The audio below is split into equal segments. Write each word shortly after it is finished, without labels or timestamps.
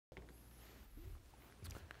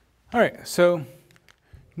All right, so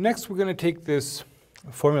next we're going to take this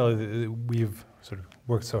formula that we've sort of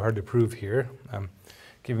worked so hard to prove here,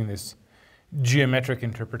 giving this geometric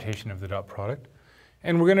interpretation of the dot product,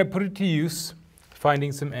 and we're going to put it to use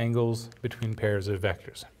finding some angles between pairs of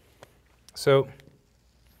vectors. So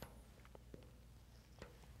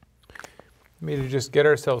maybe to just get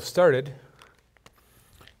ourselves started,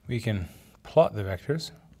 we can plot the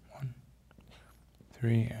vectors, 1,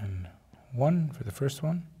 3, and 1 for the first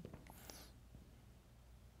one.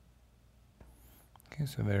 Okay,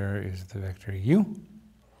 so there is the vector u.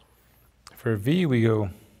 For v, we go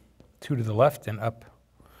 2 to the left and up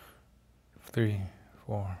 3,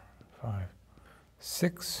 4, 5,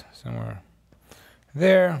 6, somewhere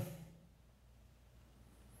there.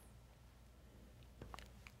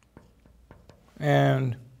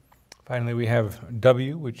 And finally, we have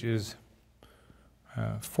w, which is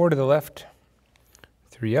 4 to the left,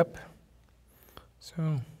 3 up.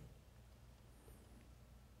 So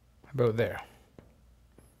about there.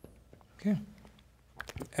 Okay.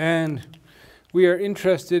 And we are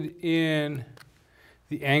interested in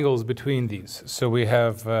the angles between these. So we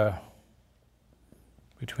have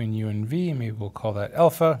between u and v, maybe we'll call that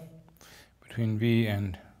alpha. Between v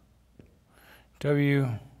and w,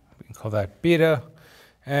 we can call that beta.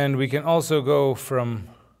 And we can also go from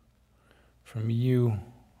u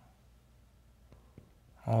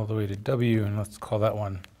all the way to w, and let's call that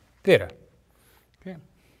one theta. Okay.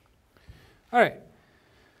 All right.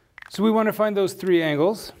 So we want to find those three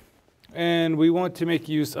angles, and we want to make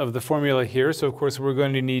use of the formula here. So of course we're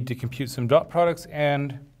going to need to compute some dot products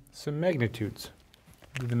and some magnitudes.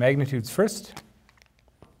 Do the magnitudes first.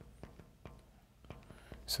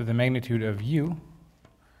 So the magnitude of u,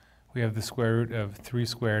 we have the square root of 3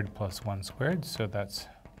 squared plus 1 squared, so that's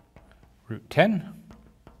root 10.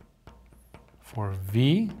 For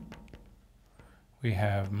v, we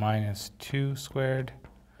have minus 2 squared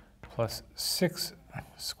plus 6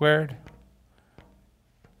 squared.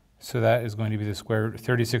 So that is going to be the square root of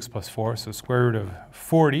 36 plus 4, so square root of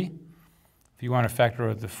 40. If you want to factor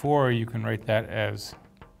out the 4, you can write that as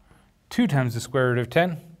 2 times the square root of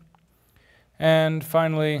 10. And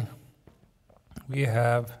finally, we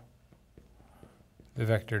have the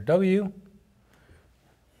vector w.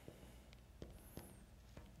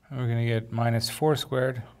 And we're going to get minus 4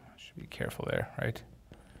 squared. Should be careful there, right?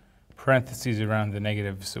 Parentheses around the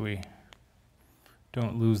negative so we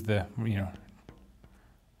don't lose the,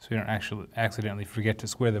 so we don't actually accidentally forget to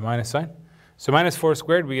square the minus sign. So minus 4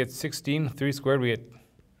 squared, we get 16. 3 squared, we get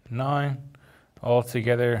 9.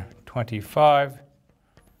 Altogether, 25.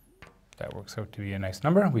 That works out to be a nice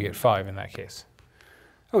number. We get 5 in that case.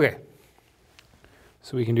 Okay,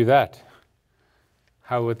 so we can do that.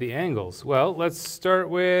 How about the angles? Well, let's start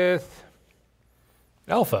with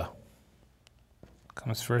alpha.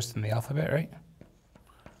 Comes first in the alphabet, right?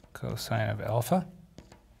 Cosine of alpha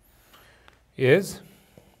is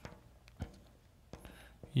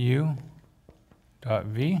u dot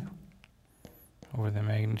v over the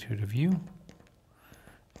magnitude of u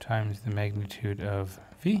times the magnitude of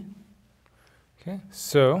v. Okay,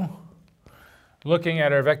 so looking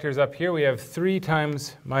at our vectors up here, we have 3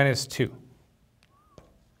 times minus 2.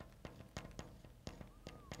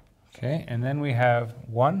 Okay, and then we have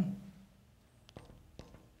 1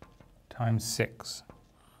 times 6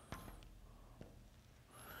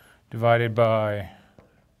 divided by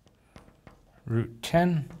root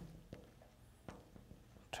 10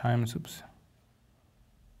 times, oops,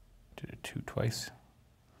 did a 2 twice,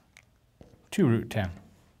 2 root 10.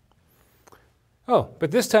 Oh,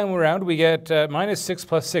 but this time around we get minus 6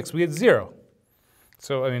 plus 6, we get 0.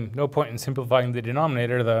 So, I mean, no point in simplifying the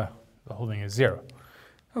denominator, the whole thing is 0.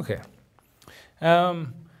 Okay.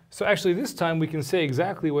 So actually this time we can say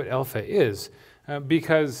exactly what alpha is,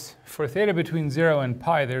 because for theta between 0 and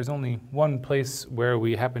pi, there's only one place where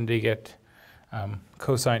we happen to get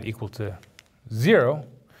cosine equal to 0,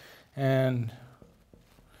 and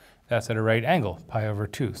that's at a right angle, pi over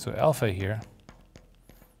 2. So alpha here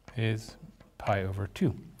is pi over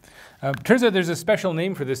 2. Turns out there's a special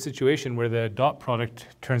name for this situation where the dot product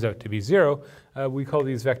turns out to be 0. We call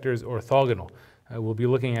these vectors orthogonal. We'll be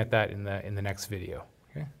looking at that in the next video.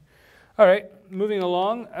 Okay? All right, moving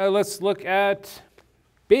along, let's look at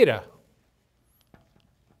beta.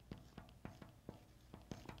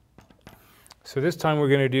 So this time we're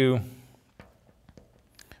going to do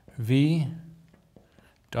v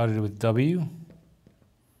dotted with w,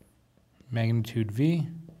 magnitude v,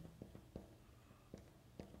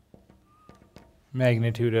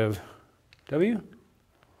 magnitude of w.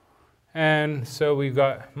 And so we've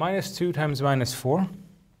got minus 2 times minus 4.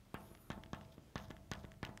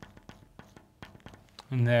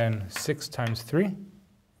 and then 6 times 3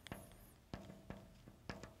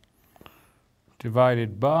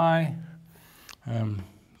 divided by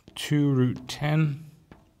 2 root 10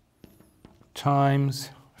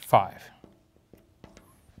 times 5.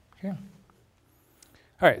 Okay. All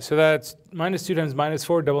right, so that's minus 2 times minus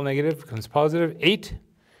 4, double negative, becomes positive. 8.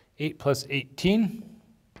 8 plus 18,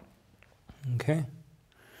 okay,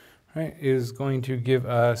 right, is going to give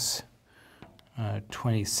us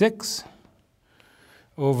 26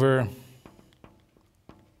 over,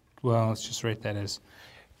 well, let's just write that as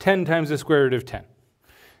 10 times the square root of 10.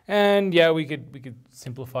 And yeah, we could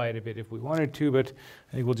simplify it a bit if we wanted to, but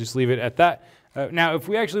I think we'll just leave it at that. Now, if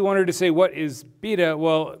we actually wanted to say what is beta,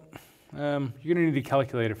 well, you're going to need a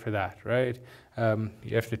calculator for that, right?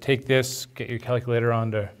 You have to take this, get your calculator on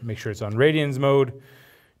to make sure it's on radians mode,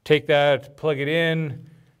 take that, plug it in,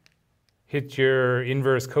 hit your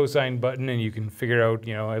inverse cosine button, and you can figure out,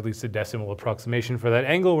 you know, at least a decimal approximation for that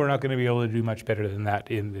angle. We're not going to be able to do much better than that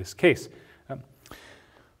in this case.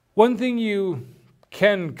 One thing you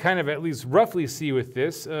can kind of at least roughly see with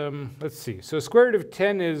this, let's see. So square root of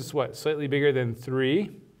 10 is what? Slightly bigger than 3.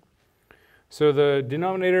 So the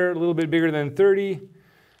denominator a little bit bigger than 30.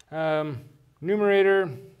 Numerator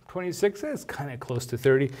 26, that's kind of close to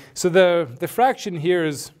 30. So the fraction here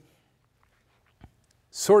is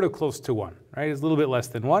sort of close to 1, right? It's a little bit less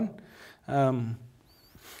than 1.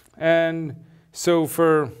 And so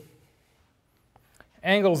for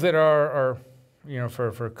angles that are you know,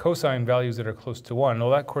 for cosine values that are close to 1, well,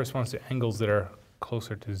 that corresponds to angles that are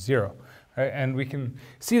closer to 0, right? And we can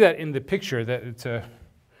see that in the picture that it's a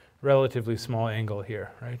relatively small angle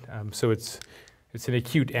here, right? So it's an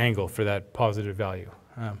acute angle for that positive value.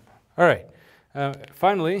 All right.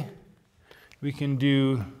 Finally, we can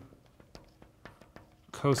do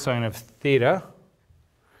cosine of theta.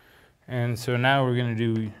 And so now we're going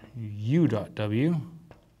to do u dot w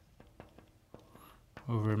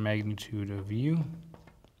over magnitude of u,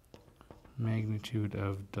 magnitude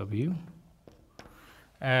of w.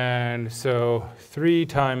 And so 3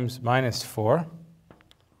 times minus 4.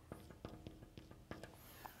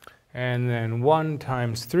 And then 1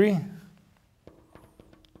 times 3.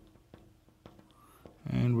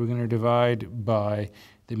 And we're going to divide by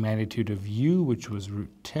the magnitude of u, which was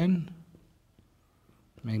root 10.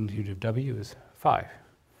 Magnitude of w is 5.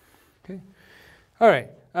 Okay. All right.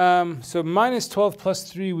 So minus 12 plus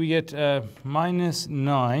 3, we get minus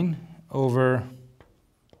 9 over,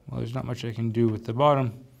 well, there's not much I can do with the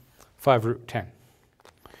bottom, 5 root 10.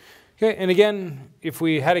 Okay, and again, if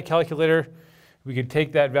we had a calculator, we could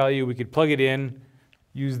take that value, we could plug it in,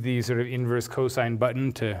 use the sort of inverse cosine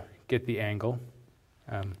button to get the angle.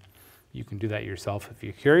 You can do that yourself if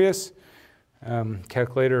you're curious.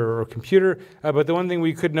 Calculator or computer. But the one thing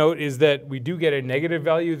we could note is that we do get a negative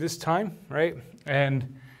value this time, right?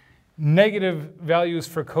 And negative values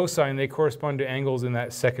for cosine, they correspond to angles in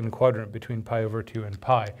that second quadrant between pi over 2 and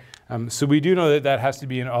pi. So we do know that that has to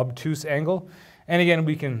be an obtuse angle. And again,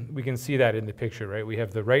 we can see that in the picture, right? We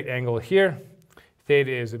have the right angle here.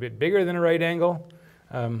 Theta is a bit bigger than a right angle,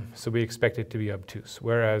 so we expect it to be obtuse.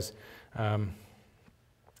 Whereas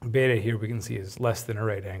beta here we can see is less than a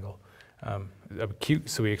right angle. Acute,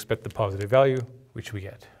 so we expect the positive value, which we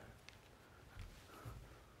get.